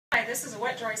this is a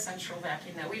wet-dry central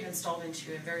vacuum that we've installed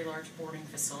into a very large boarding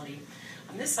facility.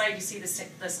 On this side, you see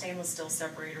the stainless steel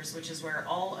separators, which is where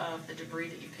all of the debris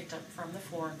that you picked up from the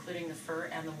floor, including the fur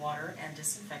and the water and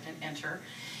disinfectant, enter.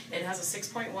 It has a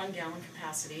 6.1 gallon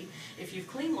capacity. If you've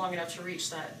cleaned long enough to reach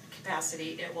that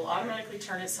capacity, it will automatically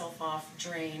turn itself off,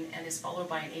 drain, and is followed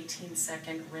by an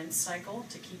 18-second rinse cycle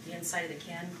to keep the inside of the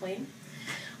can clean.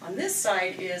 On this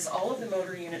side is all of the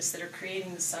motor units that are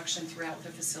creating the suction throughout the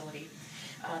facility.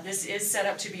 This is set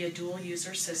up to be a dual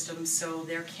user system, so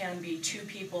there can be 2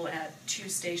 people at 2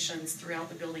 stations throughout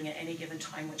the building at any given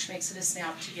time, which makes it a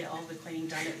snap to get all the cleaning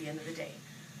done at the end of the day.